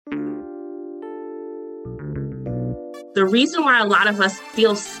The reason why a lot of us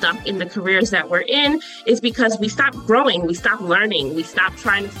feel stuck in the careers that we're in is because we stop growing, we stop learning, we stop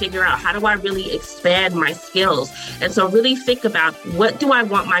trying to figure out how do I really expand my skills. And so really think about, what do I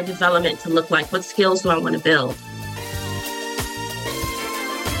want my development to look like? What skills do I want to build?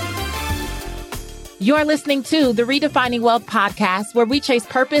 You're listening to the Redefining Wealth podcast, where we chase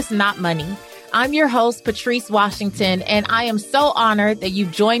purpose, not money. I'm your host, Patrice Washington, and I am so honored that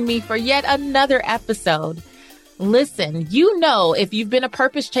you've joined me for yet another episode. Listen, you know, if you've been a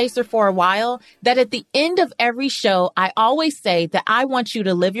purpose chaser for a while, that at the end of every show, I always say that I want you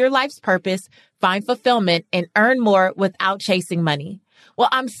to live your life's purpose, find fulfillment, and earn more without chasing money. Well,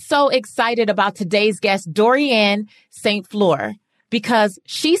 I'm so excited about today's guest, Dorianne St. Fleur, because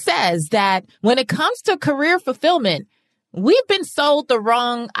she says that when it comes to career fulfillment, we've been sold the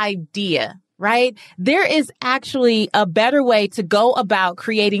wrong idea. Right? There is actually a better way to go about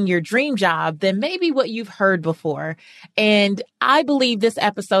creating your dream job than maybe what you've heard before. And I believe this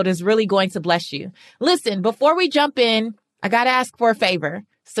episode is really going to bless you. Listen, before we jump in, I got to ask for a favor.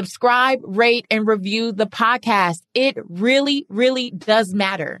 Subscribe, rate, and review the podcast. It really, really does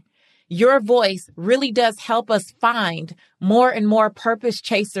matter. Your voice really does help us find more and more purpose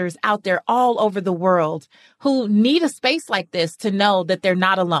chasers out there all over the world who need a space like this to know that they're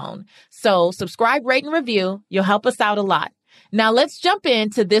not alone. So subscribe, rate, and review. You'll help us out a lot. Now let's jump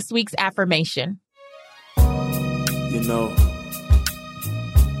into this week's affirmation. You know,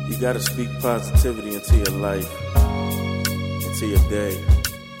 you got to speak positivity into your life, into your day.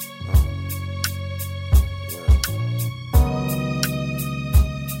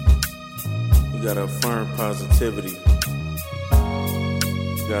 You gotta affirm positivity.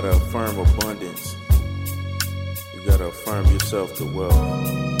 You gotta affirm abundance. You gotta affirm yourself to wealth.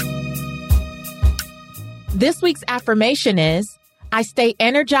 This week's affirmation is, I stay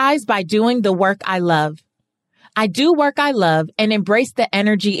energized by doing the work I love. I do work I love and embrace the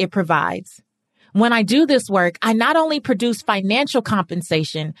energy it provides. When I do this work, I not only produce financial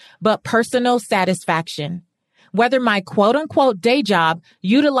compensation, but personal satisfaction. Whether my quote unquote day job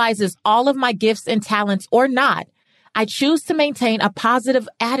utilizes all of my gifts and talents or not, I choose to maintain a positive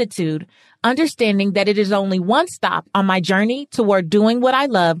attitude, understanding that it is only one stop on my journey toward doing what I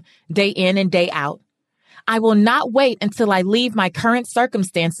love day in and day out. I will not wait until I leave my current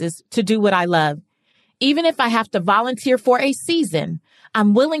circumstances to do what I love. Even if I have to volunteer for a season,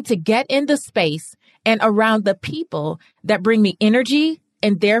 I'm willing to get in the space and around the people that bring me energy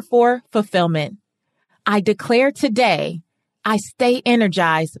and therefore fulfillment. I declare today, I stay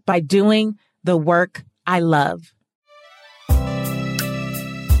energized by doing the work I love.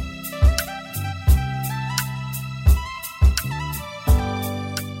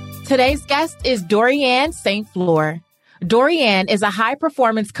 Today's guest is Dorianne St. Fleur. Dorianne is a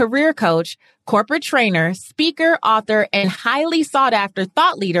high-performance career coach, corporate trainer, speaker, author, and highly sought-after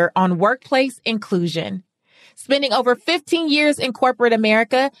thought leader on workplace inclusion. Spending over 15 years in corporate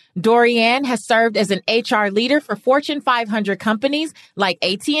America, Dorianne has served as an HR leader for Fortune 500 companies like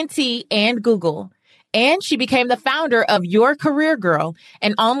AT&T and Google. And she became the founder of Your Career Girl,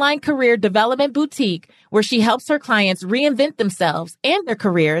 an online career development boutique where she helps her clients reinvent themselves and their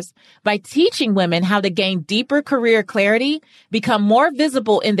careers by teaching women how to gain deeper career clarity, become more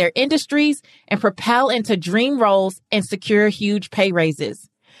visible in their industries, and propel into dream roles and secure huge pay raises.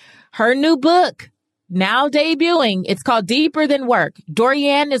 Her new book, now debuting, it's called Deeper Than Work.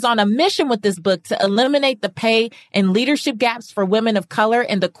 Dorianne is on a mission with this book to eliminate the pay and leadership gaps for women of color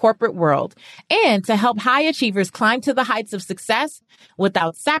in the corporate world and to help high achievers climb to the heights of success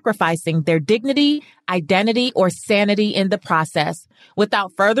without sacrificing their dignity, identity, or sanity in the process.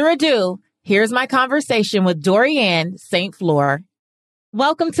 Without further ado, here's my conversation with Dorianne St. Fleur.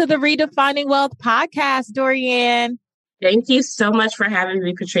 Welcome to the Redefining Wealth podcast, Dorianne. Thank you so much for having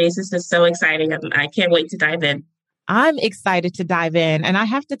me, Patrice. This is so exciting. I can't wait to dive in. I'm excited to dive in. And I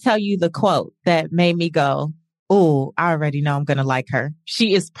have to tell you the quote that made me go, oh, I already know I'm going to like her.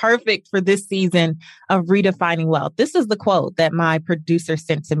 She is perfect for this season of Redefining Wealth. This is the quote that my producer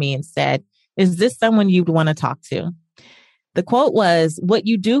sent to me and said, is this someone you'd want to talk to? The quote was, what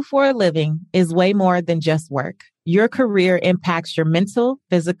you do for a living is way more than just work. Your career impacts your mental,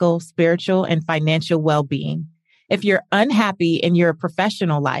 physical, spiritual, and financial well-being. If you're unhappy in your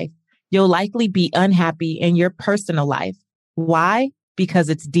professional life, you'll likely be unhappy in your personal life. Why? Because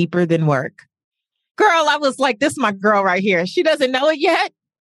it's deeper than work. Girl, I was like, this is my girl right here. She doesn't know it yet.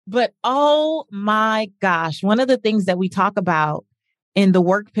 But oh my gosh, one of the things that we talk about in the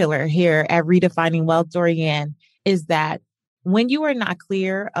work pillar here at Redefining Wealth, Dorianne, is that when you are not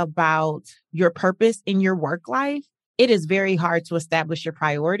clear about your purpose in your work life, it is very hard to establish your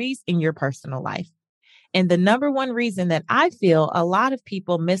priorities in your personal life. And the number one reason that I feel a lot of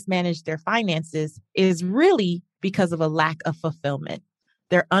people mismanage their finances is really because of a lack of fulfillment.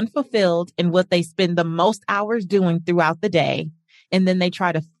 They're unfulfilled in what they spend the most hours doing throughout the day. And then they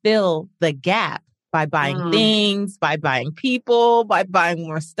try to fill the gap by buying things, by buying people, by buying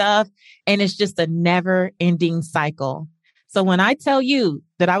more stuff. And it's just a never ending cycle. So when I tell you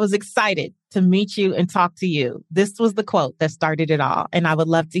that I was excited to meet you and talk to you, this was the quote that started it all. And I would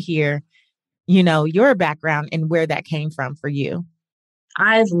love to hear, your background and where that came from for you.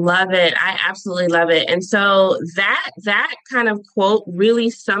 I love it. I absolutely love it. And so that kind of quote really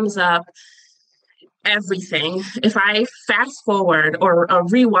sums up everything. If I fast forward or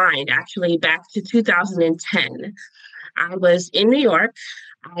rewind actually back to 2010, I was in New York.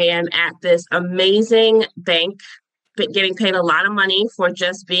 I am at this amazing bank, getting paid a lot of money for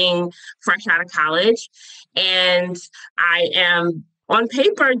just being fresh out of college. And I am on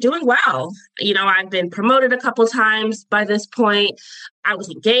paper doing well. I've been promoted a couple times by this point. I was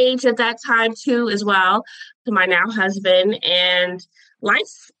engaged at that time too, as well, to my now husband, and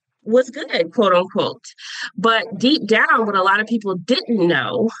life was good, quote unquote. But deep down, what a lot of people didn't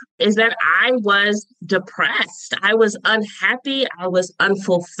know is that I was depressed. I was unhappy. I was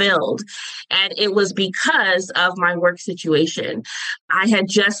unfulfilled. And it was because of my work situation. I had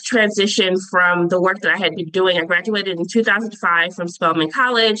just transitioned from the work that I had been doing. I graduated in 2005 from Spelman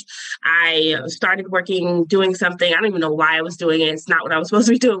College. I started working, doing something. I don't even know why I was doing it. It's not what I was supposed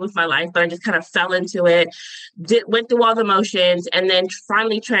to be doing with my life, but I just kind of fell into it, went through all the motions, and then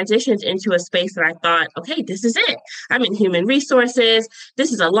finally transitioned into a space that I thought, okay, this is it. I'm in human resources.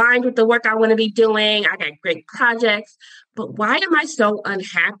 This is aligned with the work I want to be doing. I got great projects. But why am I so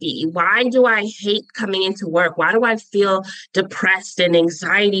unhappy? Why do I hate coming into work? Why do I feel depressed and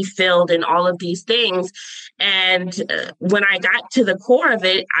anxiety filled and all of these things? And when I got to the core of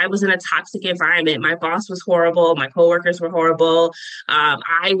it, I was in a toxic environment. My boss was horrible. My coworkers were horrible.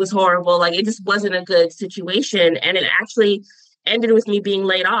 I was horrible. Like, it just wasn't a good situation. And it actually ended with me being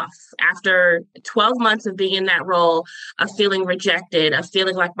laid off after 12 months of being in that role, of feeling rejected, of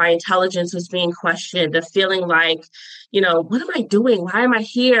feeling like my intelligence was being questioned, of feeling like, what am I doing? Why am I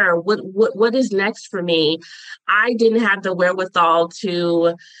here? What is next for me? I didn't have the wherewithal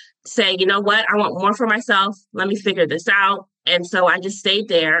to say, you know what? I want more for myself. Let me figure this out. And so I just stayed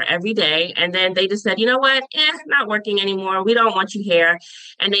there every day. And then they just said, you know what? Not working anymore. We don't want you here.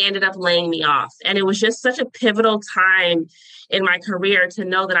 And they ended up laying me off. And it was just such a pivotal time in my career to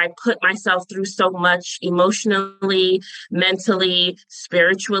know that I put myself through so much emotionally, mentally,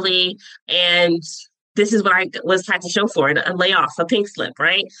 spiritually. And this is what I had to show for it, a layoff, a pink slip,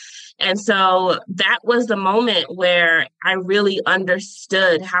 right? And so that was the moment where I really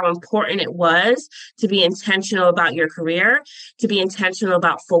understood how important it was to be intentional about your career, to be intentional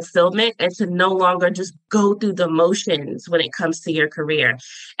about fulfillment, and to no longer just go through the motions when it comes to your career.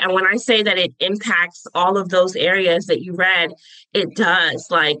 And when I say that it impacts all of those areas that you read, it does.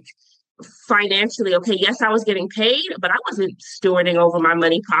 Like, financially, okay, yes, I was getting paid, but I wasn't stewarding over my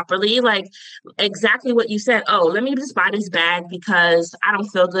money properly. Like, exactly what you said. Oh, let me just buy this bag because I don't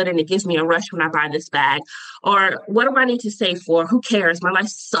feel good and it gives me a rush when I buy this bag. Or what do I need to save for? Who cares? My life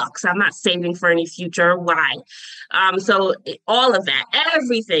sucks. I'm not saving for any future. Why? So all of that,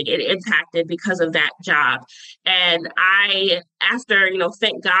 everything, it impacted because of that job. And I, after,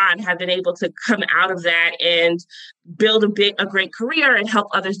 thank God, have been able to come out of that and build a great career and help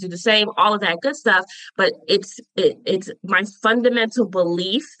others do the same, all of that good stuff. But it's my fundamental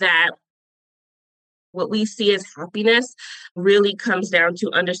belief that what we see as happiness really comes down to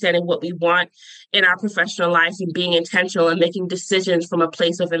understanding what we want in our professional life and being intentional and making decisions from a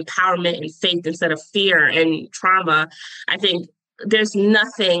place of empowerment and faith instead of fear and trauma. I think there's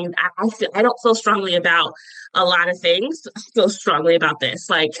nothing, I don't feel strongly about a lot of things. I feel strongly about this.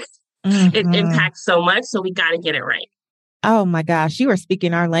 Like, it impacts so much. So we got to get it right. Oh my gosh. You are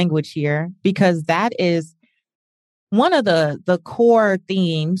speaking our language here, because that is one of the core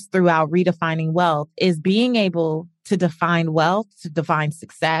themes throughout Redefining Wealth, is being able to define wealth, to define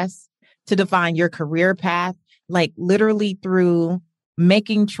success, to define your career path, like literally through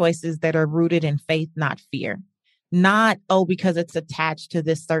making choices that are rooted in faith, not fear. Not, because it's attached to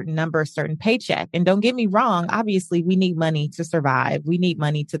this certain number, certain paycheck. And don't get me wrong, obviously we need money to survive. We need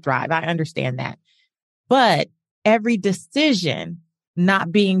money to thrive. I understand that. But every decision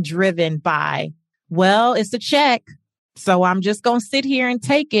not being driven by, well, it's a check, so I'm just going to sit here and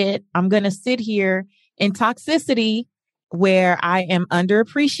take it. I'm going to sit here in toxicity where I am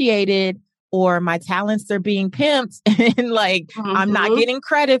underappreciated, or my talents are being pimped and I'm not getting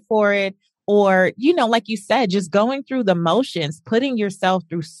credit for it, Or, you know, like you said, just going through the motions, putting yourself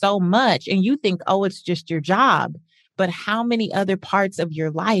through so much, and you think, oh, it's just your job. But how many other parts of your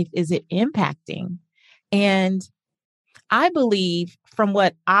life is it impacting? And I believe from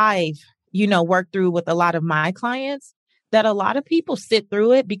what I've, you know, worked through with a lot of my clients, that a lot of people sit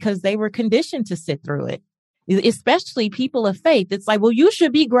through it because they were conditioned to sit through it, especially people of faith. It's like, well, you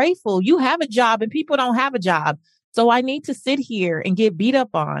should be grateful. You have a job and people don't have a job. So I need to sit here and get beat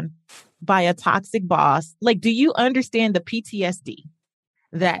up on by a toxic boss. Like, do you understand the PTSD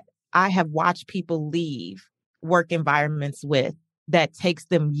that I have watched people leave work environments with that takes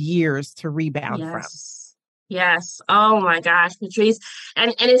them years to rebound from? Yes. Oh my gosh, Patrice.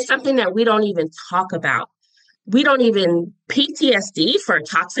 And it's something that we don't even talk about. We don't even PTSD for a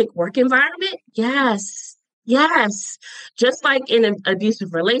toxic work environment. Yes. Yes. Just like in an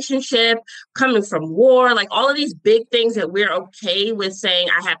abusive relationship, coming from war, like all of these big things that we're okay with saying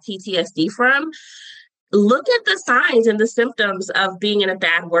I have PTSD from. Look at the signs and the symptoms of being in a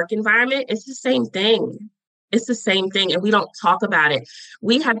bad work environment. It's the same thing. It's the same thing. And we don't talk about it.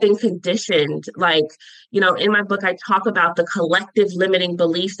 We have been conditioned. Like, you know, in my book, I talk about the collective limiting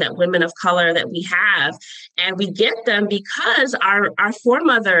beliefs that women of color that we have. And we get them because our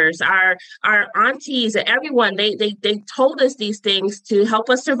foremothers, our aunties, everyone, they told us these things to help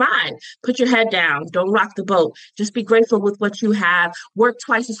us survive. Put your head down. Don't rock the boat. Just be grateful with what you have. Work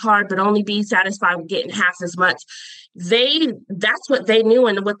twice as hard, but only be satisfied with getting half as much. That's what they knew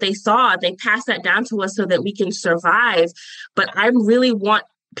and what they saw. They passed that down to us so that we can survive. But I really want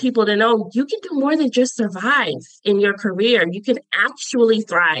people to know you can do more than just survive in your career. You can actually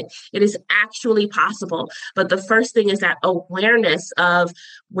thrive. It is actually possible. But the first thing is that awareness of,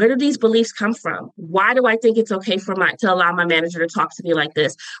 where do these beliefs come from? Why do I think it's okay to allow my manager to talk to me like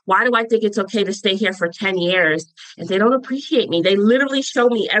this? Why do I think it's okay to stay here for 10 years and they don't appreciate me? They literally show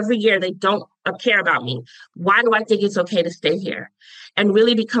me every year they don't care about me. Why do I think it's okay to stay here? And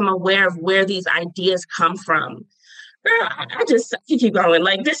really become aware of where these ideas come from. Girl, I just keep going.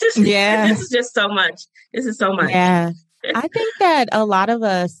 Like, this is just so much. This is so much. Yeah. I think that a lot of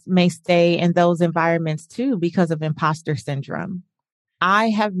us may stay in those environments too because of imposter syndrome. I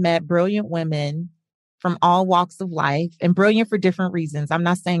have met brilliant women from all walks of life, and brilliant for different reasons. I'm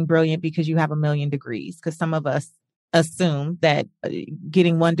not saying brilliant because you have 1 million degrees, because some of us assume that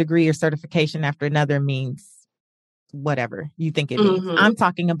getting one degree or certification after another means whatever you think it means. I'm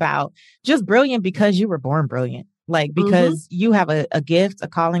talking about just brilliant because you were born brilliant. Like, because you have a gift, a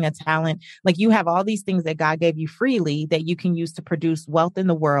calling, a talent, like you have all these things that God gave you freely that you can use to produce wealth in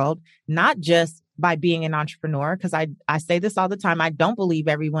the world, not just by being an entrepreneur. Because I say this all the time. I don't believe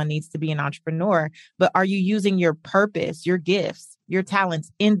everyone needs to be an entrepreneur, but are you using your purpose, your gifts, your talents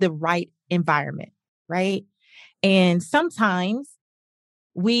in the right environment? Right. And sometimes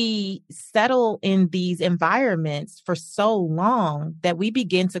we settle in these environments for so long that we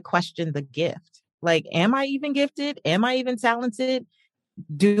begin to question the gift. Like, am I even gifted? Am I even talented?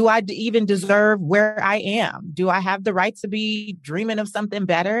 Do I even deserve where I am? Do I have the right to be dreaming of something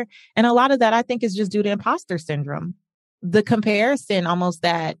better? And a lot of that, I think, is just due to imposter syndrome. The comparison almost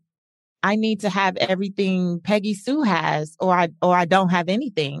that I need to have everything Peggy Sue has, or I don't have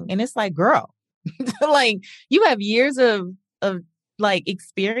anything. And it's like, girl, like, you have years of like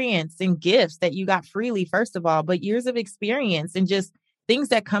experience and gifts that you got freely, first of all, but years of experience and just things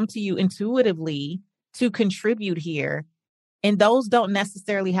that come to you intuitively to contribute here. And those don't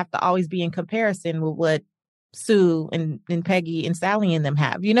necessarily have to always be in comparison with what Sue and Peggy and Sally and them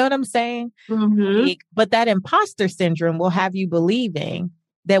have. You know what I'm saying? But that imposter syndrome will have you believing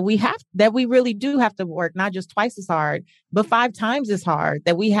that we really do have to work not just twice as hard, but 5 times as hard,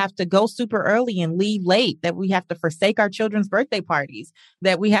 that we have to go super early and leave late, that we have to forsake our children's birthday parties,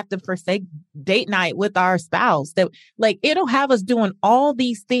 that we have to forsake date night with our spouse, that like it'll have us doing all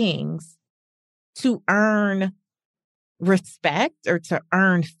these things to earn respect or to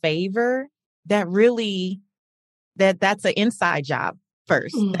earn favor that really, that's an inside job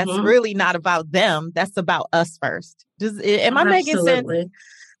first. That's really not about them. That's about us first. Am I making sense?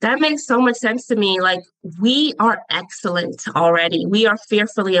 That makes so much sense to me. Like, we are excellent already. We are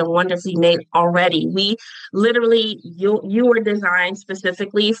fearfully and wonderfully made already. We literally, you were designed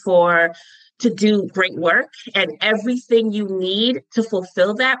specifically to do great work, and everything you need to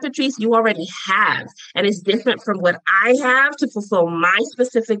fulfill that, Patrice, you already have. And it's different from what I have to fulfill my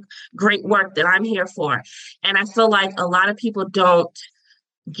specific great work that I'm here for. And I feel like a lot of people don't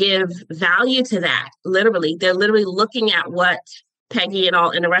give value to that. Literally, they're literally looking at what Peggy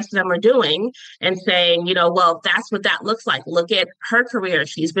and the rest of them are doing and saying, well, that's what that looks like. Look at her career.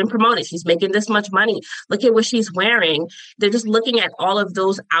 She's been promoted. She's making this much money. Look at what she's wearing. They're just looking at all of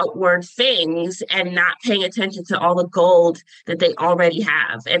those outward things and not paying attention to all the gold that they already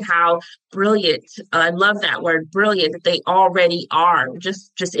have and how brilliant, I love that word, brilliant, that they already are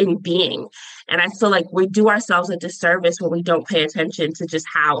just in being. And I feel like we do ourselves a disservice when we don't pay attention to just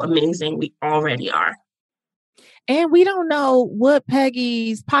how amazing we already are. And we don't know what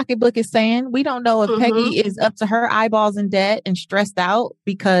Peggy's pocketbook is saying. We don't know if Peggy is up to her eyeballs in debt and stressed out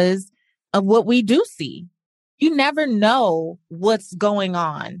because of what we do see. You never know what's going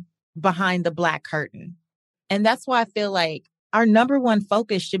on behind the black curtain. And that's why I feel like our number one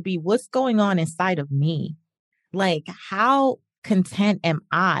focus should be what's going on inside of me. Like, how content am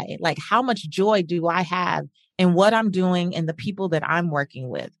I? Like, how much joy do I have in what I'm doing and the people that I'm working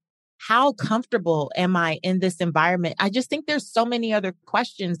with? How comfortable am I in this environment? I just think there's so many other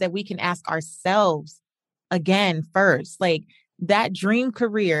questions that we can ask ourselves again first, like that dream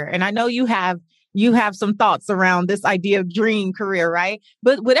career. And I know you have some thoughts around this idea of dream career, right?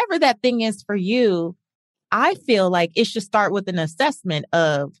 But whatever that thing is for you, I feel like it should start with an assessment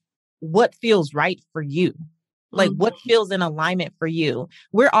of what feels right for you. Like what feels in alignment for you.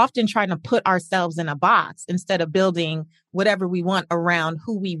 We're often trying to put ourselves in a box instead of building whatever we want around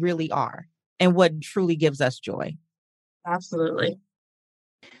who we really are and what truly gives us joy. Absolutely.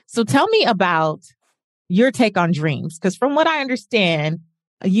 So tell me about your take on dreams. Because from what I understand,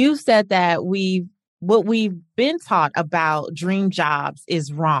 you said that what we've been taught about dream jobs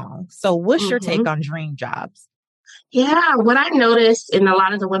is wrong. So what's your take on dream jobs? Yeah, what I noticed in a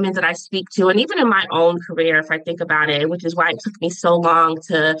lot of the women that I speak to, and even in my own career, if I think about it, which is why it took me so long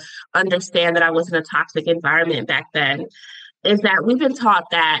to understand that I was in a toxic environment back then, is that we've been taught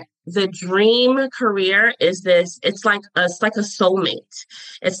that the dream career is it's like a soulmate.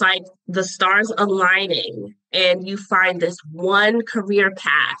 It's like the stars aligning and you find this one career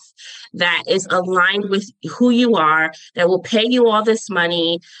path that is aligned with who you are, that will pay you all this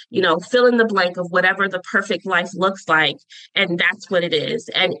money, fill in the blank of whatever the perfect life looks like. And that's what it is.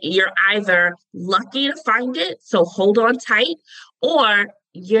 And you're either lucky to find it, so hold on tight, or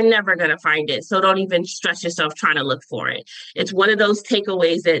you're never going to find it. So don't even stress yourself trying to look for it. It's one of those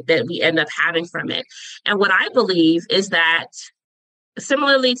takeaways that we end up having from it. And what I believe is that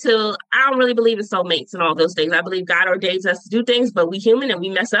similarly to, I don't really believe in soulmates and all those things. I believe God ordains us to do things, but we human and we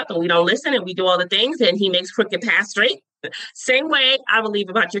mess up and we don't listen and we do all the things and he makes crooked paths straight. Same way I believe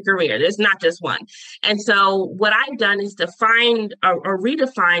about your career. There's not just one. And so what I've done is define or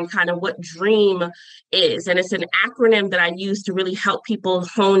redefine kind of what dream is. And it's an acronym that I use to really help people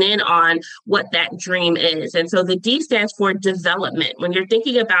hone in on what that dream is. And so the D stands for development. When you're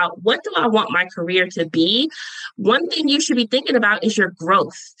thinking about what do I want my career to be, one thing you should be thinking about is your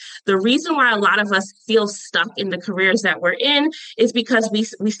growth. The reason why a lot of us feel stuck in the careers that we're in is because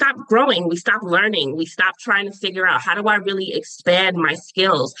we stop growing, we stop learning, we stop trying to figure out how do I really expand my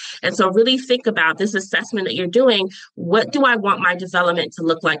skills. And so really think about this assessment that you're doing. What do I want my development to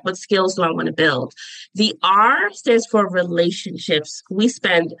look like? What skills do I want to build? The R stands for relationships. We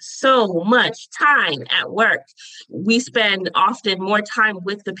spend so much time at work. We spend often more time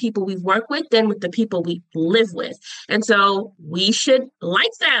with the people we work with than with the people we live with. And so we should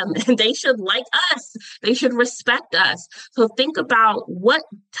like them and they should like us. They should respect us. So think about what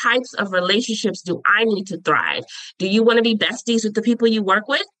types of relationships do I need to thrive? Do you want to be besties with the people you work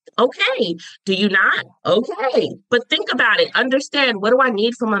with? Okay. Do you not? Okay. But think about it. Understand, what do I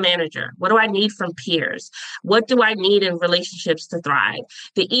need from a manager? What do I need from peers? What do I need in relationships to thrive?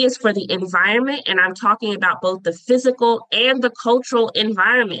 The E is for the environment, and I'm talking about both the physical and the cultural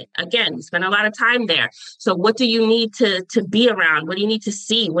environment. Again, we spend a lot of time there. So what do you need to be around? What do you need to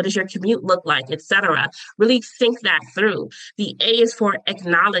see? What does your commute look like, etc.? Really think that through. The A is for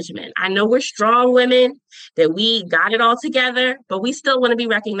acknowledgement. I know we're strong women, that we got it all together, but we still want to be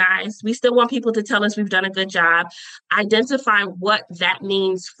recognized. We still want people to tell us we've done a good job. Identify what that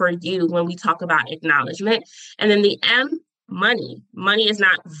means for you when we talk about acknowledgement. And then the M, money. Money is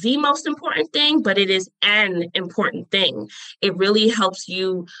not the most important thing, but it is an important thing. It really helps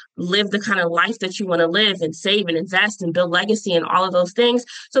you live the kind of life that you want to live and save and invest and build legacy and all of those things.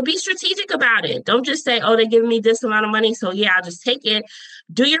 So be strategic about it. Don't just say, oh, they're giving me this amount of money, so yeah, I'll just take it.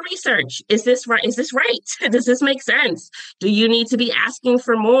 Do your research. Is this right? Is this right? Does this make sense? Do you need to be asking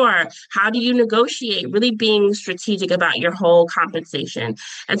for more? How do you negotiate? Really being strategic about your whole compensation.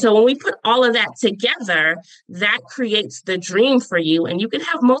 And so when we put all of that together, that creates the dream for you. And you can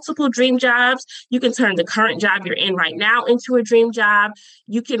have multiple dream jobs. You can turn the current job you're in right now into a dream job.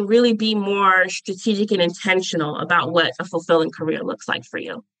 You can really be more strategic and intentional about what a fulfilling career looks like for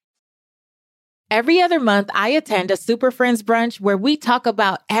you. Every other month, I attend a Super Friends brunch where we talk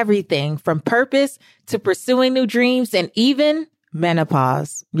about everything from purpose to pursuing new dreams and even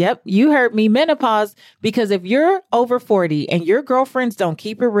menopause. Yep, you heard me, menopause, because if you're over 40 and your girlfriends don't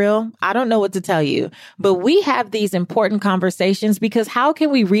keep it real, I don't know what to tell you. But we have these important conversations because how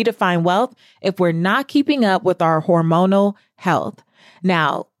can we redefine wealth if we're not keeping up with our hormonal health?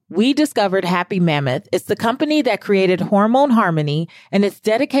 Now, we discovered Happy Mammoth. It's the company that created Hormone Harmony, and it's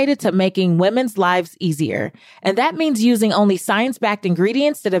dedicated to making women's lives easier. And that means using only science-backed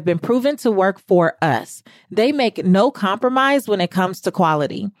ingredients that have been proven to work for us. They make no compromise when it comes to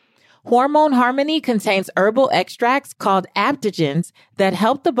quality. Hormone Harmony contains herbal extracts called adaptogens that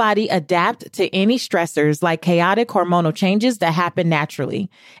help the body adapt to any stressors like chaotic hormonal changes that happen naturally.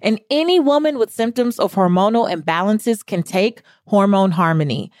 And any woman with symptoms of hormonal imbalances can take Hormone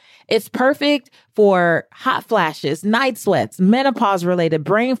Harmony. It's perfect for hot flashes, night sweats, menopause-related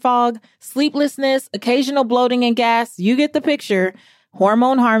brain fog, sleeplessness, occasional bloating and gas. You get the picture.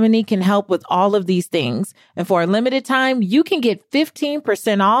 Hormone Harmony can help with all of these things. And for a limited time, you can get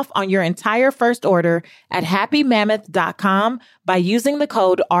 15% off on your entire first order at happymammoth.com by using the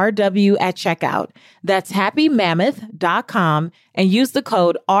code RW at checkout. That's happymammoth.com and use the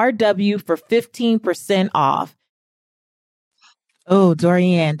code RW for 15% off. Oh,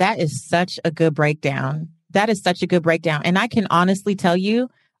 Dorianne, that is such a good breakdown. That is such a good breakdown. And I can honestly tell you,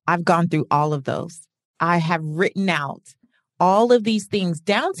 I've gone through all of those. I have written out all of these things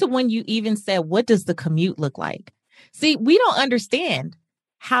down to when you even said, what does the commute look like? See, we don't understand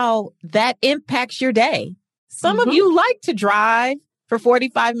how that impacts your day. Some of you like to drive for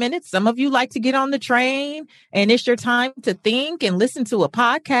 45 minutes. Some of you like to get on the train and it's your time to think and listen to a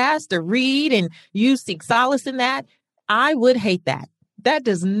podcast or read and you seek solace in that. I would hate that. That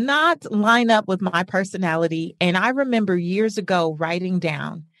does not line up with my personality. And I remember years ago writing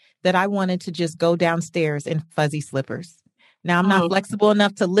down that I wanted to just go downstairs in fuzzy slippers. Now, I'm not flexible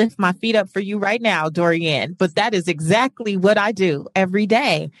enough to lift my feet up for you right now, Dorianne, but that is exactly what I do every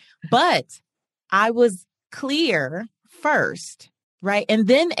day. But I was clear first, right? And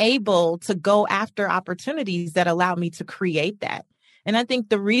then able to go after opportunities that allow me to create that. And I think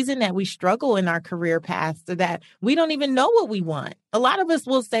the reason that we struggle in our career paths is that we don't even know what we want. A lot of us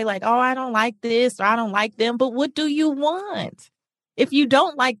will say like, oh, I don't like this or I don't like them. But what do you want? If you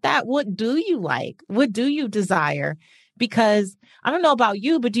don't like that, what do you like? What do you desire? Because I don't know about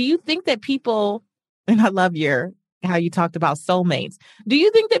you, but do you think that people, and I love how you talked about soulmates. Do you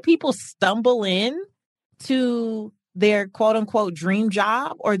think that people stumble in to their quote unquote dream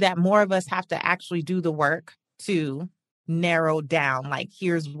job, or that more of us have to actually do the work to narrow down, like,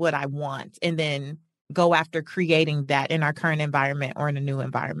 here's what I want, and then go after creating that in our current environment or in a new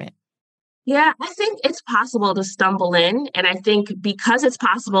environment? Yeah, I think it's possible to stumble in. And I think because it's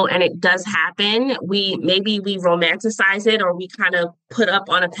possible and it does happen, we romanticize it, or we kind of put up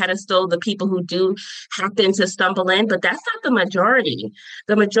on a pedestal the people who do happen to stumble in. But that's not the majority.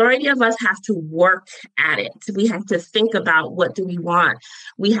 The majority of us have to work at it. We have to think about, what do we want?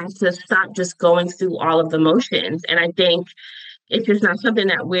 We have to stop just going through all of the motions. And I think it's just not something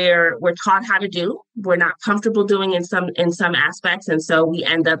that we're taught how to do. We're not comfortable doing in some aspects. And so we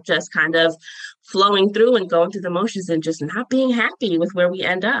end up just kind of flowing through and going through the motions and just not being happy with where we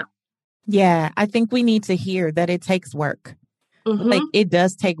end up. Yeah, I think we need to hear that it takes work. Like, it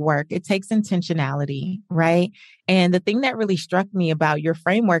does take work. It takes intentionality, right? And the thing that really struck me about your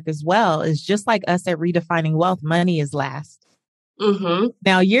framework as well is, just like us at Redefining Wealth, money is last.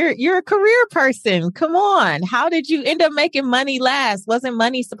 Now you're a career person. Come on. How did you end up making money last? Wasn't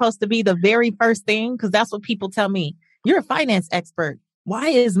money supposed to be the very first thing? Because that's what people tell me. You're a finance expert. Why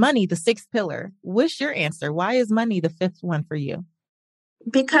is money the sixth pillar? What's your answer? Why is money the fifth one for you?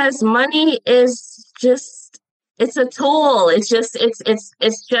 Because money is just, it's a tool. It's just,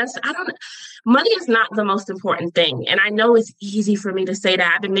 money is not the most important thing. And I know it's easy for me to say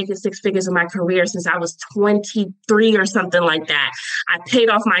that. I've been making six figures in my career since I was 23 or something like that. I paid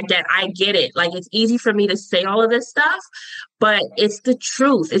off my debt. I get it. Like, it's easy for me to say all of this stuff, but it's the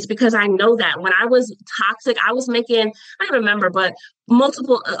truth. It's because I know that when I was toxic, I was making, I don't remember, but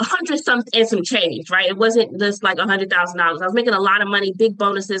multiple 100 and some change, right? It wasn't just like $100,000. I was making a lot of money, big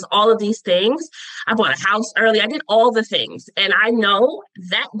bonuses, all of these things. I bought a house early. I did all the things. And I know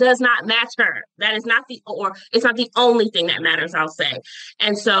that does not match her. matter. That is not or it's not the only thing that matters, I'll say.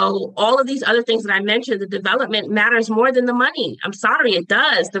 And so all of these other things that I mentioned, the development matters more than the money. I'm sorry, it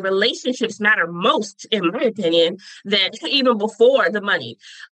does. The relationships matter most, in my opinion, than even before the money.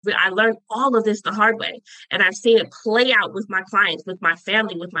 I learned all of this the hard way, and I've seen it play out with my clients, with my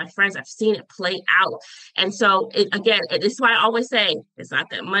family, with my friends. I've seen it play out. And so this is why I always say, it's not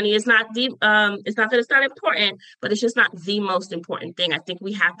that money is not it's not that it's not important, but it's just not the most important thing. I think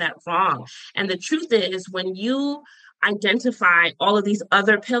we have that wrong. And the truth is, when you identify all of these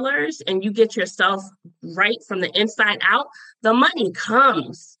other pillars and you get yourself right from the inside out, the money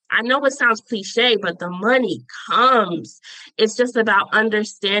comes. I know it sounds cliche, but the money comes. It's just about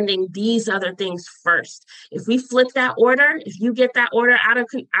understanding these other things first. If we flip that order, if you get that order out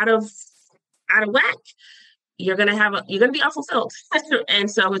of whack, you're gonna be unfulfilled. And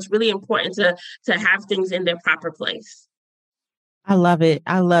so it's really important to have things in their proper place. I love it.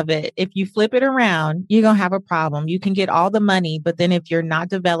 I love it. If you flip it around, you're going to have a problem. You can get all the money, but then if you're not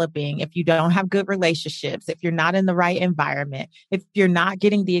developing, if you don't have good relationships, if you're not in the right environment, if you're not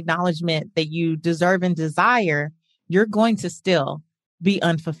getting the acknowledgement that you deserve and desire, you're going to still be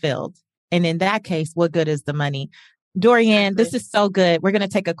unfulfilled. And in that case, what good is the money? Dorianne, this is so good. We're going to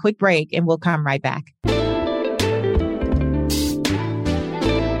take a quick break and we'll come right back.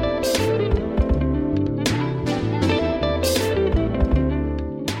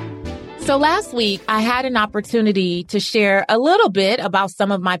 So last week, I had an opportunity to share a little bit about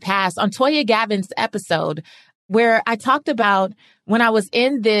some of my past on Toya Gavin's episode, where I talked about when I was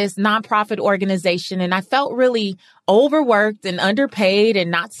in this nonprofit organization and I felt really overworked and underpaid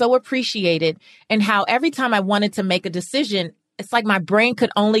and not so appreciated, and how every time I wanted to make a decision, it's like my brain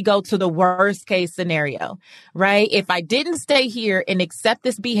could only go to the worst case scenario, right? If I didn't stay here and accept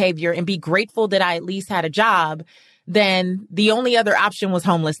this behavior and be grateful that I at least had a job, then the only other option was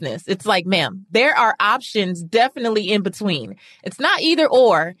homelessness. It's like, ma'am, there are options definitely in between. It's not either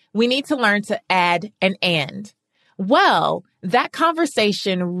or. We need to learn to add an and. Well, that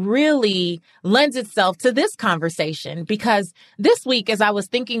conversation really lends itself to this conversation, because this week, as I was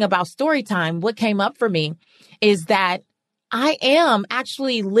thinking about story time, what came up for me is that I am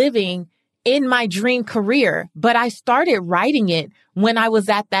actually living in my dream career, but I started writing it when I was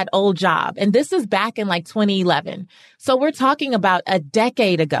at that old job. And this is back in like 2011. So we're talking about a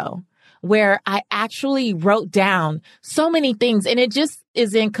decade ago, where I actually wrote down so many things, and it just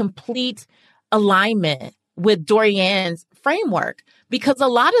is in complete alignment with Dorianne's framework, because a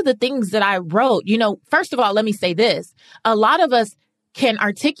lot of the things that I wrote, first of all, let me say this. A lot of us can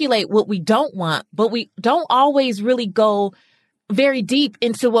articulate what we don't want, but we don't always really go very deep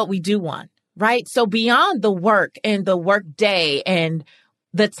into what we do want, right? So beyond the work and the work day and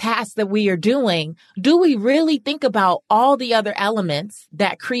the tasks that we are doing, do we really think about all the other elements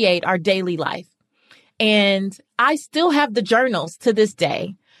that create our daily life? And I still have the journals to this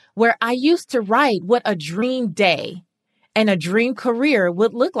day where I used to write what a dream day and a dream career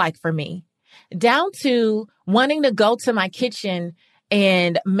would look like for me, down to wanting to go to my kitchen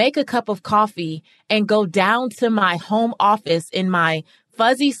and make a cup of coffee and go down to my home office in my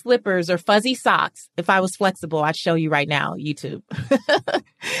fuzzy slippers or fuzzy socks. If I was flexible, I'd show you right now, YouTube.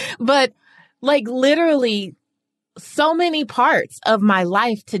 But like literally so many parts of my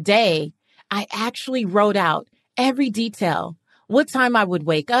life today, I actually wrote out every detail, what time I would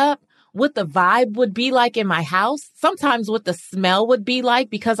wake up, what the vibe would be like in my house, sometimes what the smell would be like,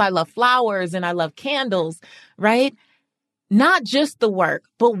 because I love flowers and I love candles, right? Not just the work,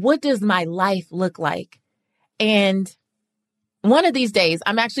 but what does my life look like? And one of these days,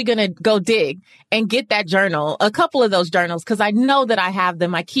 I'm actually going to go dig and get that journal, a couple of those journals, because I know that I have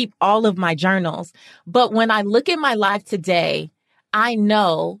them. I keep all of my journals. But when I look at my life today, I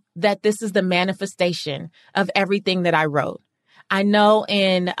know that this is the manifestation of everything that I wrote. I know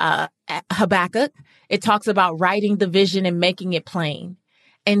in Habakkuk, it talks about writing the vision and making it plain.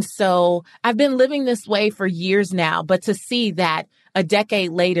 And so I've been living this way for years now, but to see that a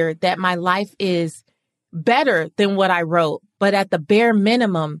decade later, that my life is better than what I wrote, but at the bare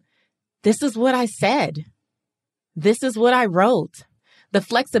minimum, this is what I said. This is what I wrote. The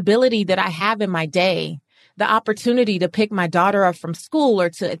flexibility that I have in my day, the opportunity to pick my daughter up from school or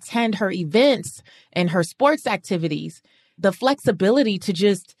to attend her events and her sports activities, the flexibility to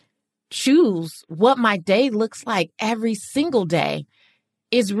just choose what my day looks like every single day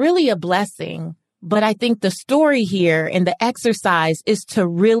is really a blessing. But I think the story here and the exercise is to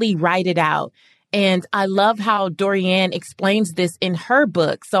really write it out. And I love how Dorianne explains this in her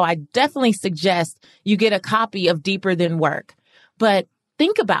book. So I definitely suggest you get a copy of Deeper Than Work. But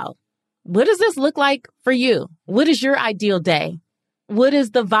think about, what does this look like for you? What is your ideal day? What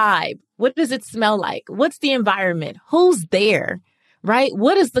is the vibe? What does it smell like? What's the environment? Who's there? Right?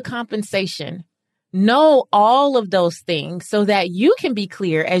 What is the compensation? Know all of those things so that you can be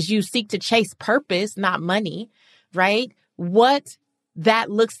clear as you seek to chase purpose, not money, right? What that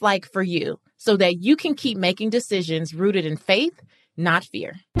looks like for you so that you can keep making decisions rooted in faith, not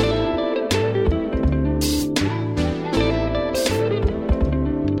fear.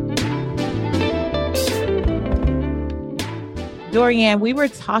 Dorianne, we were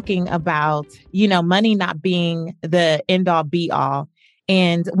talking about, money not being the end all be all.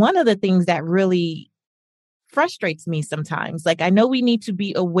 And one of the things that really frustrates me sometimes, like I know we need to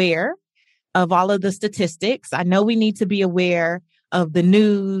be aware of all of the statistics. I know we need to be aware of the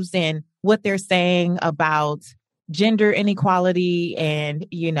news and what they're saying about gender inequality and,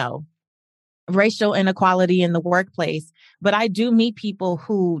 racial inequality in the workplace. But I do meet people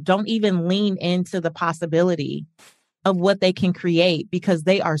who don't even lean into the possibility of what they can create because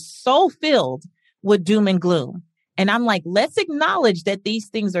they are so filled with doom and gloom. And I'm like, let's acknowledge that these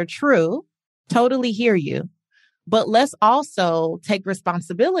things are true. Totally hear you. But let's also take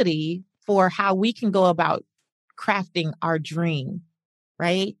responsibility for how we can go about crafting our dream,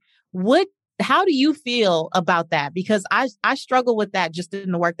 right? How do you feel about that? Because I struggle with that just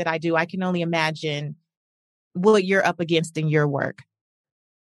in the work that I do. I can only imagine what you're up against in your work.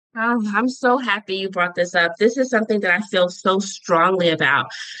 Oh, I'm so happy you brought this up. This is something that I feel so strongly about.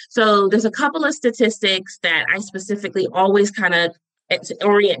 So there's a couple of statistics that I specifically always kind of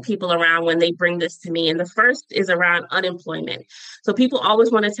orient people around when they bring this to me. And the first is around unemployment. So people always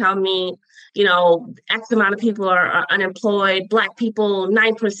want to tell me, X amount of people are unemployed, Black people,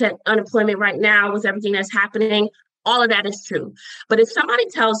 9% unemployment right now with everything that's happening. All of that is true. But if somebody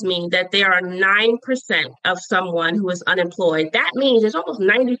tells me that there are 9% of someone who is unemployed, that means there's almost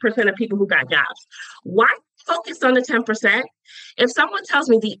 90% of people who got jobs. Why focus on the 10%? If someone tells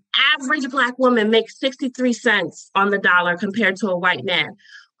me the average Black woman makes 63 cents on the dollar compared to a white man,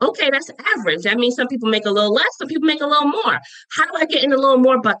 okay, that's average. That means some people make a little less, some people make a little more. How do I get in a little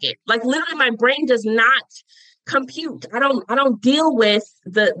more bucket? Like literally my brain does not compute. I don't deal with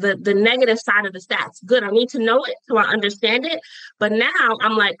the negative side of the stats. Good. I need to know it so I understand it. But now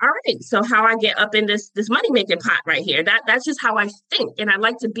I'm like, all right, so how I get up in this money making pot right here. That's just how I think. And I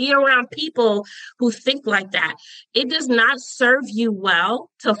like to be around people who think like that. It does not serve you well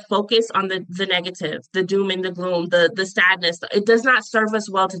to focus on the negative, the doom and the gloom, the sadness. It does not serve us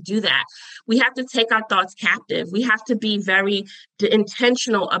well to do that. We have to take our thoughts captive. We have to be very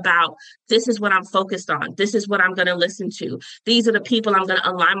intentional about this is what I'm focused on. This is what I'm going to listen to. These are the people I'm going to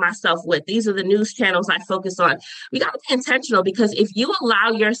align myself with. These are the news channels I focus on. We got to be intentional because if you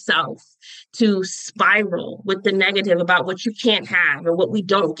allow yourself to spiral with the negative about what you can't have or what we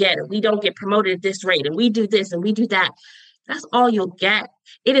don't get, and we don't get promoted at this rate, and we do this and we do that, that's all you'll get.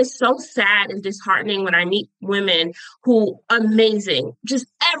 It is so sad and disheartening when I meet women who amazing, just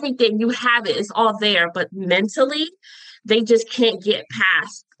everything you have it is all there, but mentally they just can't get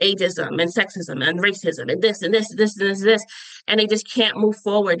past ageism and sexism and racism and this and this, this and this, and they just can't move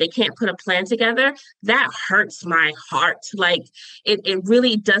forward. They can't put a plan together. That hurts my heart. Like it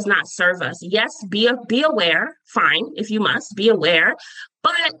really does not serve us. Yes, be aware. Fine, if you must be aware,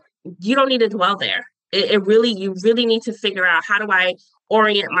 but you don't need to dwell there. You really need to figure out, how do I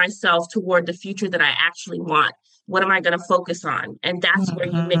orient myself toward the future that I actually want? What am I going to focus on? And that's where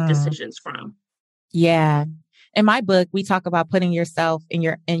you make decisions from. Yeah. In my book, we talk about putting yourself in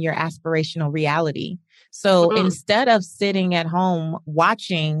your aspirational reality. So instead of sitting at home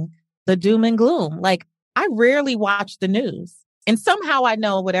watching the doom and gloom, like I rarely watch the news. And somehow I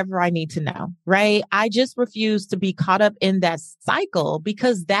know whatever I need to know, right? I just refuse to be caught up in that cycle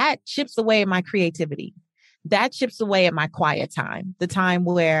because that chips away at my creativity. That chips away at my quiet time, the time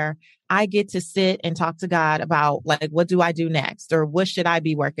where I get to sit and talk to God about like, what do I do next? Or what should I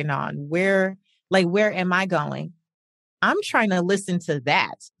be working on? Where am I going? I'm trying to listen to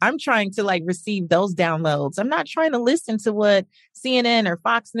that. I'm trying to receive those downloads. I'm not trying to listen to what CNN or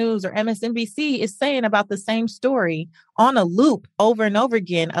Fox News or MSNBC is saying about the same story on a loop over and over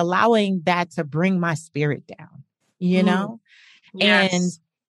again, allowing that to bring my spirit down, know? Yes. And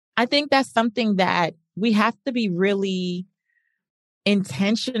I think that's something that we have to be really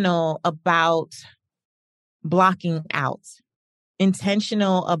intentional about blocking out,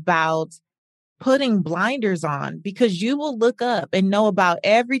 intentional about putting blinders on, because you will look up and know about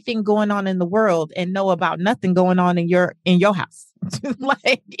everything going on in the world and know about nothing going on in your house,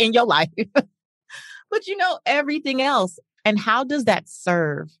 like in your life, but you know everything else. And how does that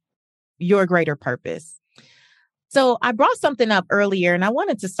serve your greater purpose? So I brought something up earlier and I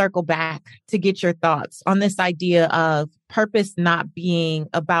wanted to circle back to get your thoughts on this idea of purpose not being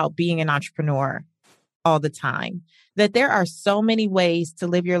about being an entrepreneur all the time, that there are so many ways to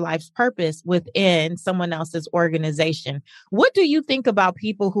live your life's purpose within someone else's organization. What do you think about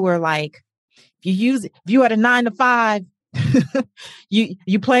people who are like, if you had a 9 to 5,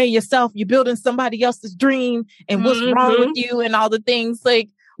 you playing yourself, you're building somebody else's dream and what's wrong with you and all the things like,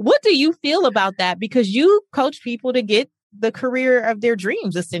 what do you feel about that? Because you coach people to get the career of their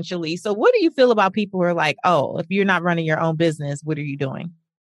dreams, essentially. So what do you feel about people who are like, oh, if you're not running your own business, what are you doing?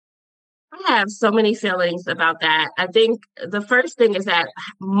 I have so many feelings about that. I think the first thing is that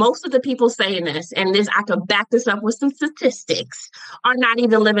most of the people saying this, and this I can back this up with some statistics, are not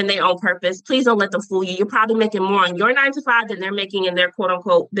even living their own purpose. Please don't let them fool you. You're probably making more on your 9 to 5 than they're making in their quote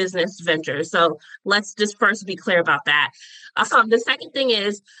unquote business venture. So let's just first be clear about that. The second thing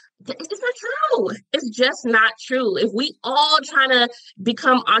is, it's just not true. It's just not true. If we all trying to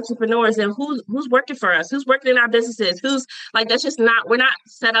become entrepreneurs, then who's working for us? Who's working in our businesses? Who's like, that's just not, we're not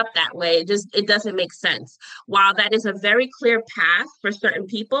set up that way. It doesn't make sense. While that is a very clear path for certain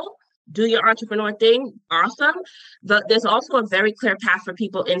people, do your entrepreneur thing, awesome. But there's also a very clear path for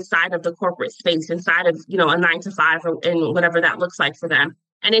people inside of the corporate space, inside of, a 9 to 5 and whatever that looks like for them.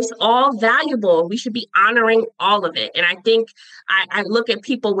 And it's all valuable. We should be honoring all of it. And I think I look at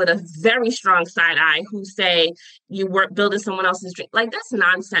people with a very strong side eye who say you work building someone else's dream. Like, that's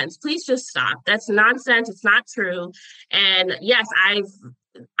nonsense. Please just stop. That's nonsense. It's not true. And yes, I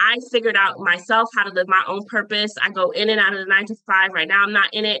figured out myself how to live my own purpose. I go in and out of the 9 to 5. Right now, I'm not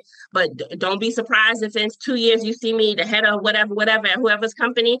in it, but don't be surprised if in 2 years you see me the head of whatever, at whoever's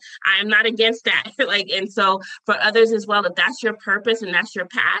company. I am not against that. And so for others as well, if that's your purpose and that's your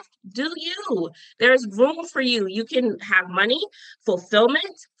path, do you. There's room for you. You can have money,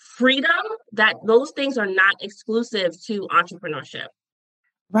 fulfillment, freedom. That those things are not exclusive to entrepreneurship.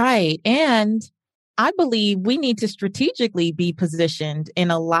 Right. And I believe we need to strategically be positioned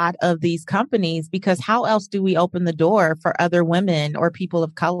in a lot of these companies, because how else do we open the door for other women or people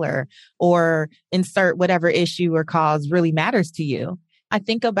of color, or insert whatever issue or cause really matters to you? I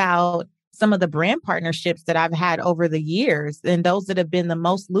think about some of the brand partnerships that I've had over the years, and those that have been the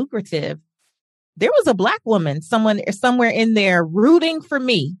most lucrative. There was a Black woman, somewhere in there rooting for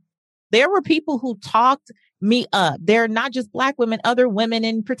me. There were people who talked me up. They're not just Black women, other women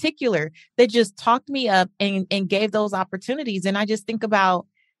in particular, that just talked me up and gave those opportunities. And I just think about,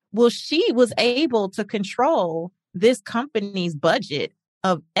 well, she was able to control this company's budget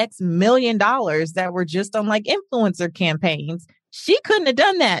of X million dollars that were just on like influencer campaigns. She couldn't have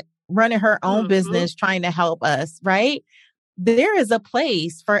done that running her own business, trying to help us, right? There is a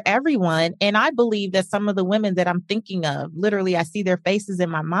place for everyone. And I believe that some of the women that I'm thinking of, literally, I see their faces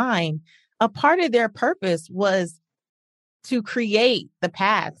in my mind. A part of their purpose was to create the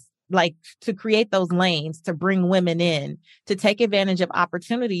paths, like to create those lanes, to bring women in, to take advantage of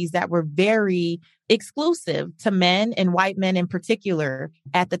opportunities that were very exclusive to men and white men in particular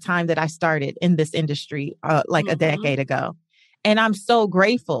at the time that I started in this industry, a decade ago. And I'm so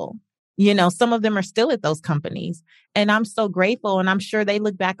grateful. Some of them are still at those companies, and I'm so grateful. And I'm sure they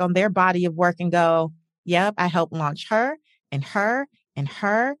look back on their body of work and go, yep, I helped launch her and her and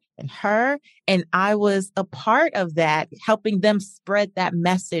her and her. And I was a part of that, helping them spread that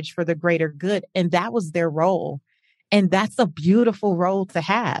message for the greater good. And that was their role. And that's a beautiful role to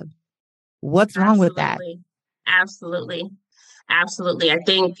have. What's wrong with that? Absolutely. Absolutely. I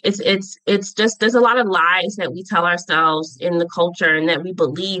think it's just, there's a lot of lies that we tell ourselves in the culture and that we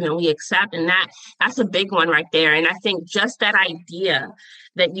believe and we accept. And that's a big one right there. And I think just that idea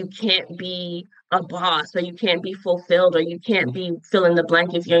that you can't be a boss, or you can't be fulfilled, or you can't be fill in the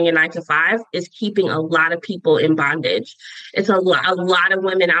blank if you're in your 9 to 5 is keeping a lot of people in bondage. It's a lot of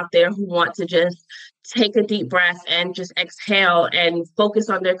women out there who want to just take a deep breath and just exhale and focus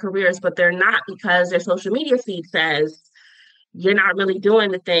on their careers, but they're not, because their social media feed says you're not really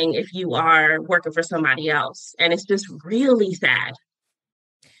doing the thing if you are working for somebody else. And it's just really sad.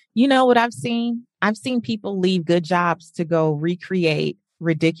 You know what I've seen? I've seen people leave good jobs to go recreate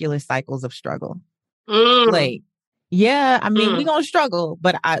ridiculous cycles of struggle. Like, yeah, I mean, we're going to struggle,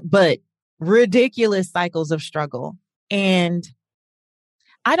 but ridiculous cycles of struggle. And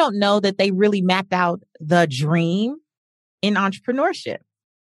I don't know that they really mapped out the dream in entrepreneurship.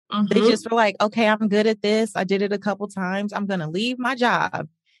 They just were like, okay, I'm good at this. I did it a couple times. I'm going to leave my job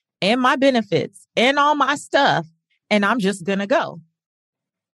and my benefits and all my stuff, and I'm just going to go.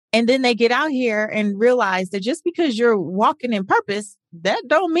 And then they get out here and realize that just because you're walking in purpose, that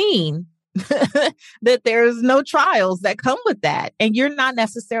don't mean that there's no trials that come with that. And you're not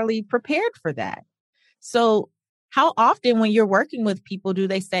necessarily prepared for that. So how often when you're working with people, do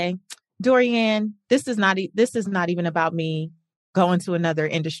they say, Dorianne, this is not even about me going to another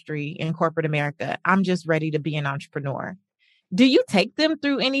industry in corporate America. I'm just ready to be an entrepreneur. Do you take them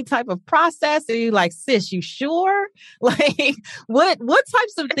through any type of process? Are you like, sis, you sure? Like, what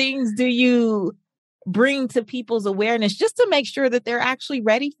types of things do you bring to people's awareness just to make sure that they're actually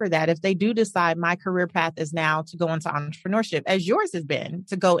ready for that if they do decide my career path is now to go into entrepreneurship, as yours has been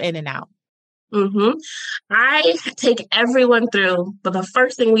to go in and out? Mm-hmm. I take everyone through, but the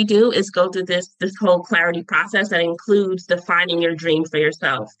first thing we do is go through this whole clarity process that includes defining your dream for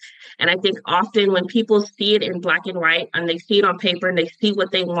yourself. And I think often when people see it in black and white and they see it on paper and they see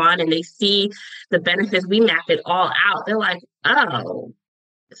what they want and they see the benefits, we map it all out. They're like, oh,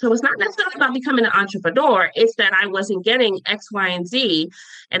 so it's not necessarily about becoming an entrepreneur. It's that I wasn't getting X, Y, and Z,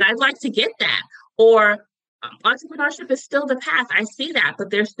 and I'd like to get that. Or entrepreneurship is still the path. I see that, but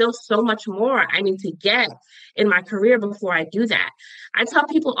there's still so much more I need to get in my career before I do that. I tell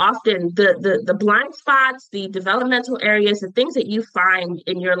people often the blind spots, the developmental areas, the things that you find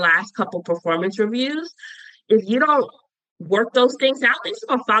in your last couple performance reviews, if you don't work those things out, they're just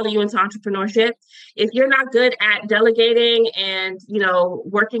going to follow you into entrepreneurship. If you're not good at delegating and,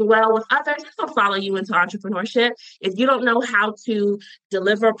 working well with others, it's going to follow you into entrepreneurship. If you don't know how to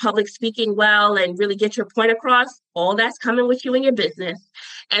deliver public speaking well and really get your point across, all that's coming with you in your business.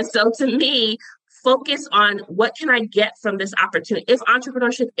 And so to me, focus on what can I get from this opportunity? If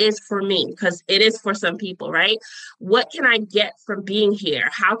entrepreneurship is for me, because it is for some people, right? What can I get from being here?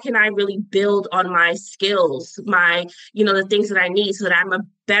 How can I really build on my skills, the things that I need so that I'm a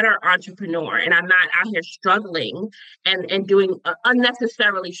better entrepreneur and I'm not out here struggling and doing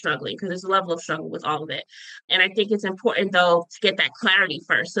unnecessarily struggling, because there's a level of struggle with all of it. And I think it's important, though, to get that clarity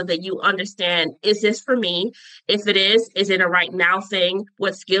first so that you understand, is this for me? If it is it a right now thing?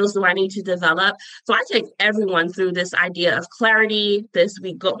 What skills do I need to develop? So I take everyone through this idea of clarity.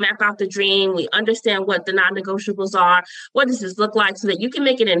 We go map out the dream. We understand what the non-negotiables are. What does this look like so that you can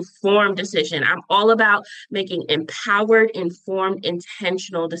make an informed decision? I'm all about making empowered, informed,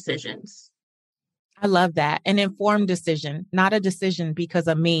 intentional decisions. I love that. An informed decision, not a decision because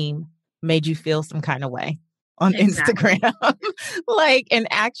a meme made you feel some kind of way on Instagram, like an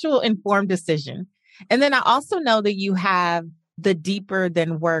actual informed decision. And then I also know that you have the Deeper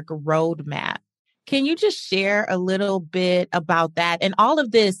Than Work roadmap. Can you just share a little bit about that? And all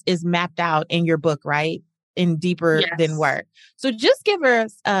of this is mapped out in your book, right? In Deeper Than Work. So just give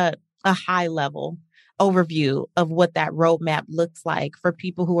us a high level overview of what that roadmap looks like for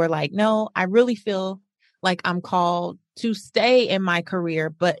people who are like, no, I really feel like I'm called to stay in my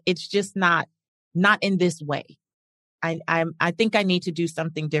career, but it's just not in this way. I think I need to do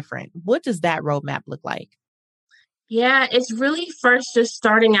something different. What does that roadmap look like? Yeah, it's really first just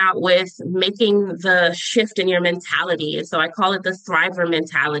starting out with making the shift in your mentality. And so I call it the thriver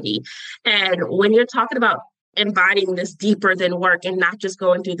mentality. And when you're talking about embodying this deeper than work and not just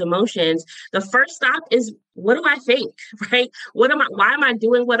going through the motions, the first stop is, what do I think, right? Why am I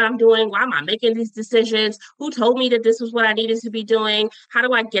doing what I'm doing? Why am I making these decisions? Who told me that this was what I needed to be doing? How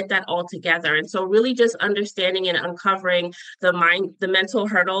do I get that all together? And so really just understanding and uncovering the mental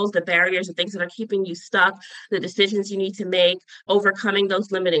hurdles, the barriers, the things that are keeping you stuck, the decisions you need to make, overcoming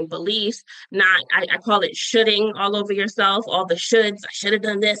those limiting beliefs, I call it shoulding all over yourself, all the shoulds. I should have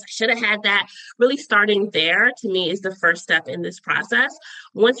done this. I should have had that. Really starting there, to me, is the first step in this process.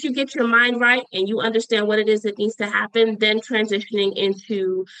 Once you get your mind right and you understand what it is that needs to happen, then transitioning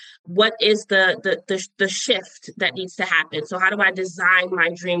into what is the shift that needs to happen. So how do I design my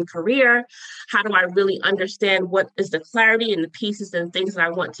dream career? How do I really understand what is the clarity and the pieces and things that I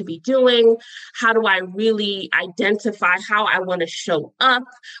want to be doing? How do I really identify how I want to show up?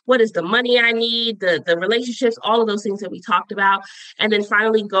 What is the money I need, the relationships, all of those things that we talked about. And then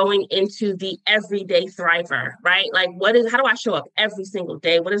finally going into the everyday thriver, right? Like how do I show up every single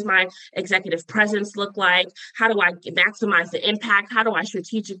day? What does my executive presence look like? How do I maximize the impact? How do I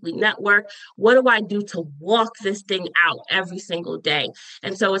strategically network? What do I do to walk this thing out every single day?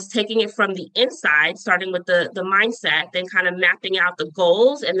 And so it's taking it from the inside, starting with the mindset, then kind of mapping out the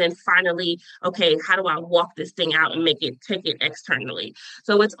goals, and then finally, okay, how do I walk this thing out and take it externally?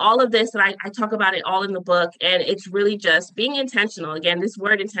 So it's all of this, and I talk about it all in the book, and it's really just being intentional. Again, this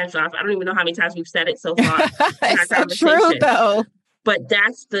word intentional, I don't even know how many times we've said it so far. It's so true, though. But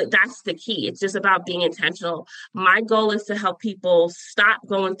that's the key. It's just about being intentional. My goal is to help people stop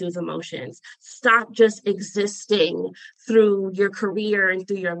going through the motions, stop just existing through your career and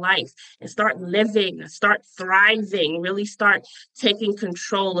through your life, and start living, start thriving, really start taking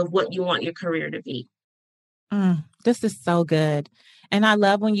control of what you want your career to be. This is so good. And I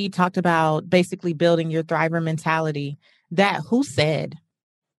love when you talked about basically building your thriver mentality. That who said,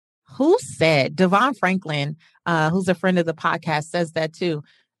 Devon Franklin, who's a friend of the podcast, says that too.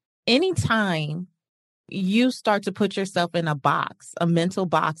 Anytime you start to put yourself in a box, a mental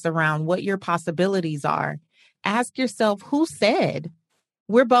box around what your possibilities are, ask yourself, who said?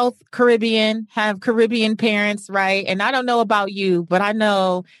 We're both Caribbean, have Caribbean parents, right? And I don't know about you, but I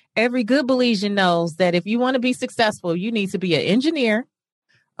know every good Belizean knows that if you want to be successful, you need to be an engineer,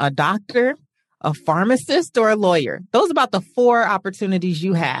 a doctor, a pharmacist, or a lawyer. Those are about the 4 opportunities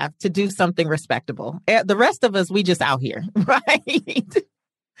you have to do something respectable. The rest of us, we just out here, right?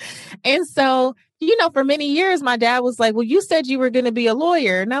 And so, for many years, my dad was like, well, you said you were going to be a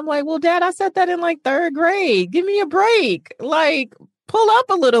lawyer. And I'm like, well, Dad, I said that in like 3rd grade. Give me a break. Like, pull up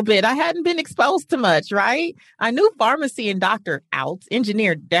a little bit. I hadn't been exposed to much, right? I knew pharmacy and doctor out,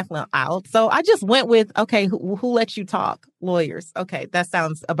 engineer definitely out. So I just went with, okay, who lets you talk? Lawyers. Okay, that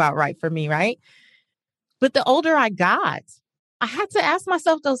sounds about right for me, right? But the older I got, I had to ask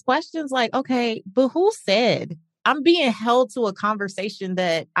myself those questions like, okay, but who said? I'm being held to a conversation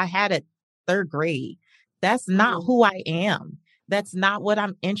that I had at 3rd grade. That's not who I am. That's not what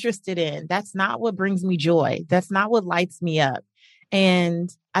I'm interested in. That's not what brings me joy. That's not what lights me up. And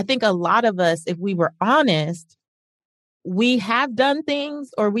I think a lot of us, if we were honest, we have done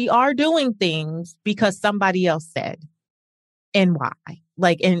things or we are doing things because somebody else said. And why?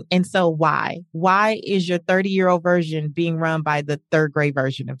 So why? Why is your 30-year-old version being run by the 3rd grade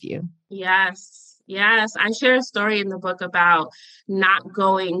version of you? Yes. Yes. I share a story in the book about not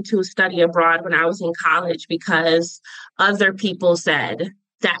going to study abroad when I was in college because other people said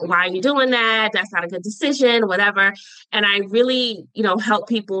that, why are you doing that? That's not a good decision, whatever. And I really, help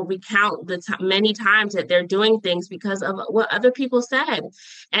people recount the many times that they're doing things because of what other people said.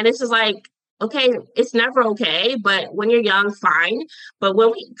 And it's just like, okay, it's never okay, but when you're young, fine. But when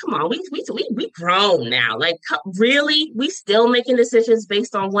we grown now. Like, really, we still making decisions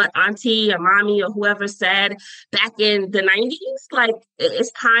based on what auntie or mommy or whoever said back in the 90s. Like,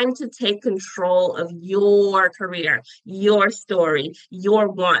 it's time to take control of your career, your story, your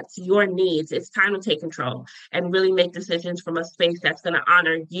wants, your needs. It's time to take control and really make decisions from a space that's going to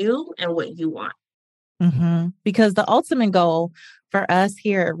honor you and what you want. Mm-hmm. Because the ultimate goal for us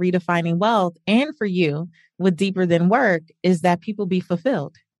here at Redefining Wealth and for you with Deeper Than Work is that people be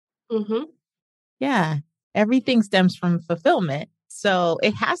fulfilled. Mm-hmm. Yeah. Everything stems from fulfillment. So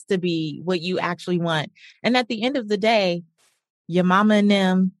it has to be what you actually want. And at the end of the day, your mama and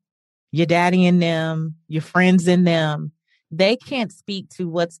them, your daddy and them, your friends and them, they can't speak to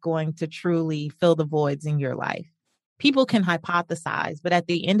what's going to truly fill the voids in your life. People can hypothesize, but at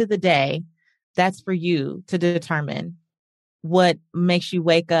the end of the day, that's for you to determine what makes you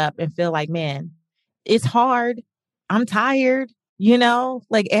wake up and feel like, man, it's hard. I'm tired,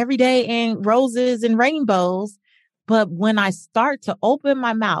 like every day ain't roses and rainbows. But when I start to open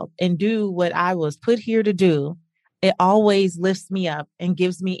my mouth and do what I was put here to do, it always lifts me up and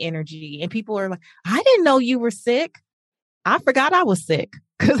gives me energy. And people are like, I didn't know you were sick. I forgot I was sick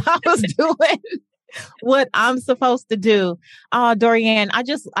because I was doing what I'm supposed to do. Dorianne,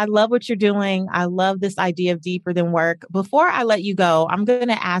 I love what you're doing. I love this idea of Deeper Than Work. Before I let you go, I'm going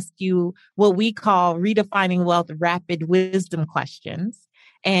to ask you what we call Redefining Wealth rapid wisdom questions.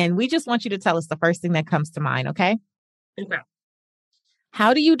 And we just want you to tell us the first thing that comes to mind. Okay. Okay.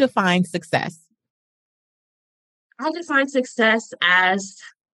 How do you define success? I define success as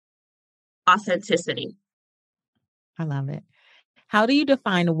authenticity. I love it. How do you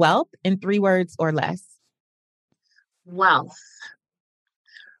define wealth in 3 words or less? Wealth.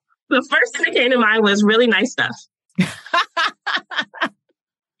 The first thing that came to mind was really nice stuff.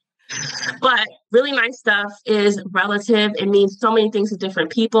 But really nice stuff is relative. It means so many things to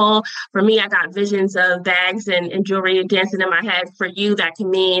different people. For me, I got visions of bags and jewelry dancing in my head. For you, that can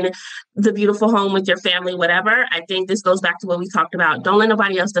mean the beautiful home with your family, whatever. I think this goes back to what we talked about. Don't let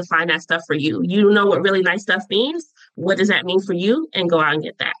nobody else define that stuff for you. You know what really nice stuff means. What does that mean for you? And go out and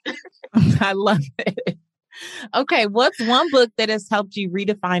get that. I love it. Okay. What's one book that has helped you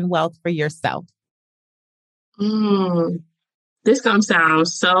redefine wealth for yourself? This gonna sound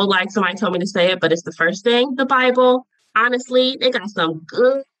so like somebody told me to say it, but it's the first thing. The Bible, honestly, they got some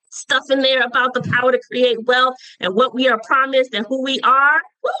good stuff in there about the power to create wealth and what we are promised and who we are.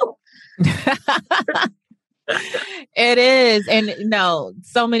 Woo! It is. And no,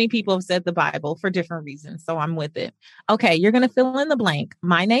 so many people have said the Bible for different reasons. So I'm with it. Okay. You're going to fill in the blank.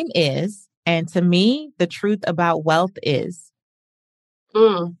 My name is, and to me, the truth about wealth is.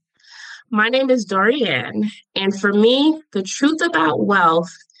 My name is Dorianne, and for me, the truth about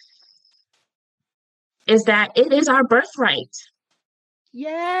wealth is that it is our birthright.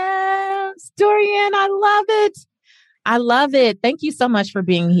 Yes, Dorianne, I love it. I love it. Thank you so much for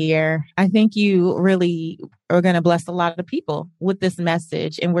being here. I think you really are going to bless a lot of people with this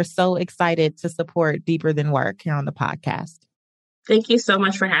message. And we're so excited to support Deeper Than Work here on the podcast. Thank you so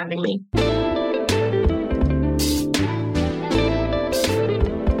much for having me.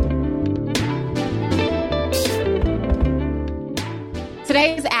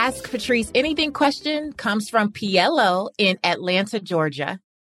 Today's Ask Patrice Anything question comes from Pielo in Atlanta, Georgia.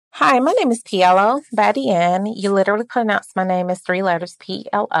 Hi, my name is Pielo by Dorianne. You literally pronounce my name as 3 letters,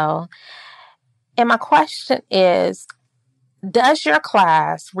 P-L-O. And my question is, does your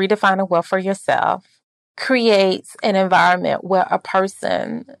class, Redefining Wealth for Yourself, creates an environment where a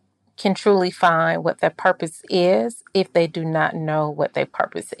person can truly find what their purpose is if they do not know what their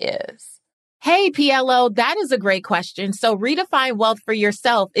purpose is? Hey, PLO, that is a great question. So Redefine Wealth for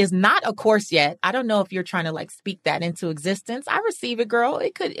Yourself is not a course yet. I don't know if you're trying to speak that into existence. I receive it, girl.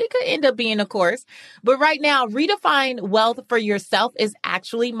 It could end up being a course. But right now, Redefine Wealth for Yourself is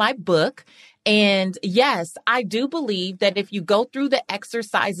actually my book. And yes, I do believe that if you go through the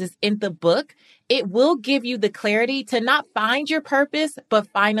exercises in the book, it will give you the clarity to not find your purpose, but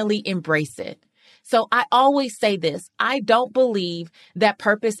finally embrace it. So I always say this, I don't believe that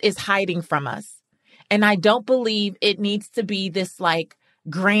purpose is hiding from us. And I don't believe it needs to be this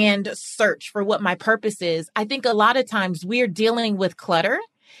grand search for what my purpose is. I think a lot of times we're dealing with clutter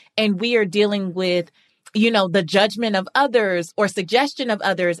and we are dealing with, the judgment of others or suggestion of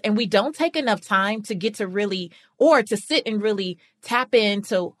others. And we don't take enough time to get to really, or to sit and really tap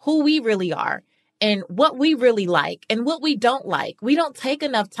into who we really are. And what we really like and what we don't like. We don't take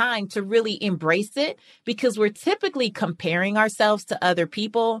enough time to really embrace it because we're typically comparing ourselves to other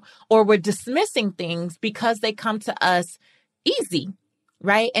people or we're dismissing things because they come to us easy,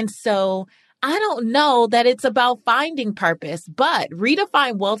 right? And so I don't know that it's about finding purpose, but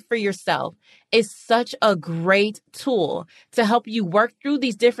Redefine Wealth for Yourself is such a great tool to help you work through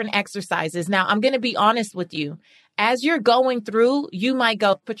these different exercises. Now, I'm going to be honest with you. As you're going through, you might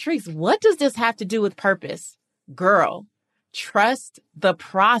go, Patrice, what does this have to do with purpose? Girl, trust the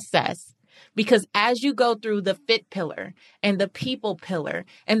process. Because as you go through the fit pillar and the people pillar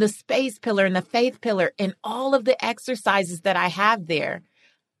and the space pillar and the faith pillar and all of the exercises that I have there,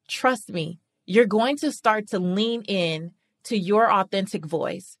 trust me, you're going to start to lean in to your authentic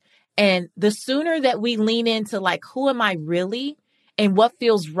voice. And the sooner that we lean into who am I really? And what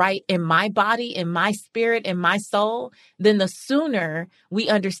feels right in my body, in my spirit, in my soul, then the sooner we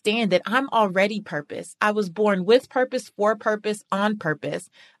understand that I'm already purpose. I was born with purpose, for purpose, on purpose.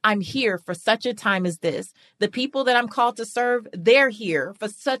 I'm here for such a time as this. The people that I'm called to serve, they're here for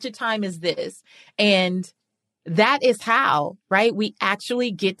such a time as this. And that is how, right? We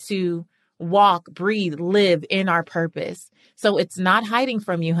actually get to walk, breathe, live in our purpose. So it's not hiding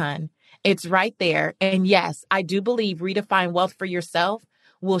from you, hun. It's right there. And yes, I do believe Redefine Wealth for Yourself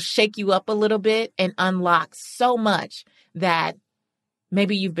will shake you up a little bit and unlock so much that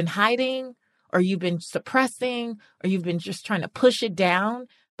maybe you've been hiding or you've been suppressing or you've been just trying to push it down.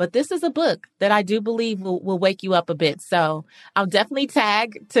 But this is a book that I do believe will wake you up a bit. So I'll definitely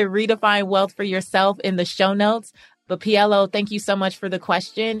tag to Redefine Wealth for Yourself in the show notes. But PLO, thank you so much for the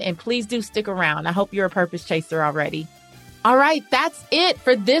question. And please do stick around. I hope you're a purpose chaser already. All right, that's it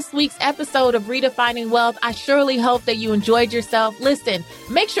for this week's episode of Redefining Wealth. I surely hope that you enjoyed yourself. Listen,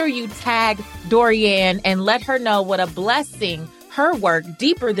 make sure you tag Dorianne and let her know what a blessing her work,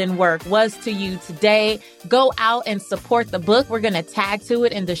 Deeper Than Work, was to you today. Go out and support the book. We're going to tag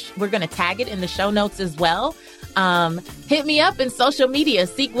it in the show notes as well. Hit me up in social media,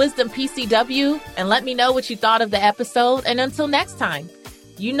 Seek Wisdom PCW, and let me know what you thought of the episode. And until next time,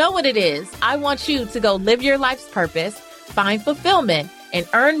 you know what it is. I want you to go live your life's purpose, find fulfillment, and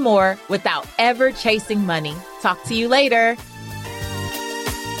earn more without ever chasing money. Talk to you later.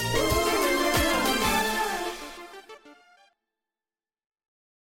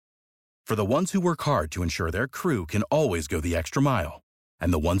 For the ones who work hard to ensure their crew can always go the extra mile,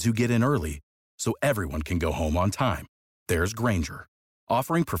 and the ones who get in early so everyone can go home on time, there's Grainger,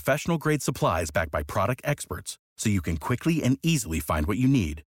 offering professional-grade supplies backed by product experts so you can quickly and easily find what you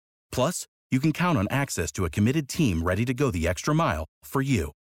need. Plus, you can count on access to a committed team ready to go the extra mile for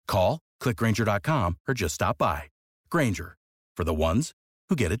you. Call, click Grainger.com, or just stop by. Grainger, for the ones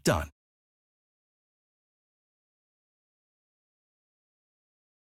who get it done.